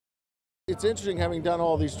It's interesting having done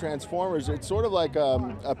all these Transformers. It's sort of like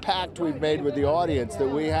a pact we've made with the audience that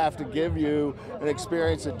we have to give you an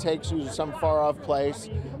experience that takes you to some far off place,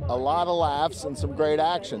 a lot of laughs, and some great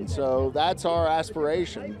action. So that's our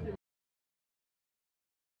aspiration.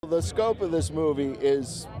 The scope of this movie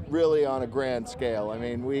is really on a grand scale. I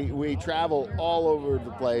mean, we travel all over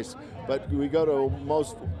the place, but we go to a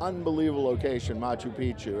most unbelievable location, Machu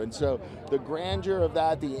Picchu. And so the grandeur of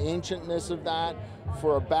that, the ancientness of that,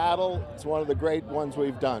 for a battle, it's one of the great ones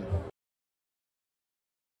we've done.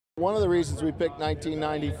 One of the reasons we picked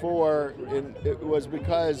 1994 it was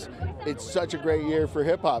because it's such a great year for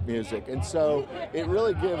hip-hop music. And so it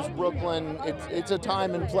really gives Brooklyn, it's a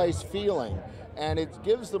time and place feeling. And it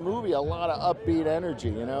gives the movie a lot of upbeat energy,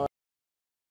 you know.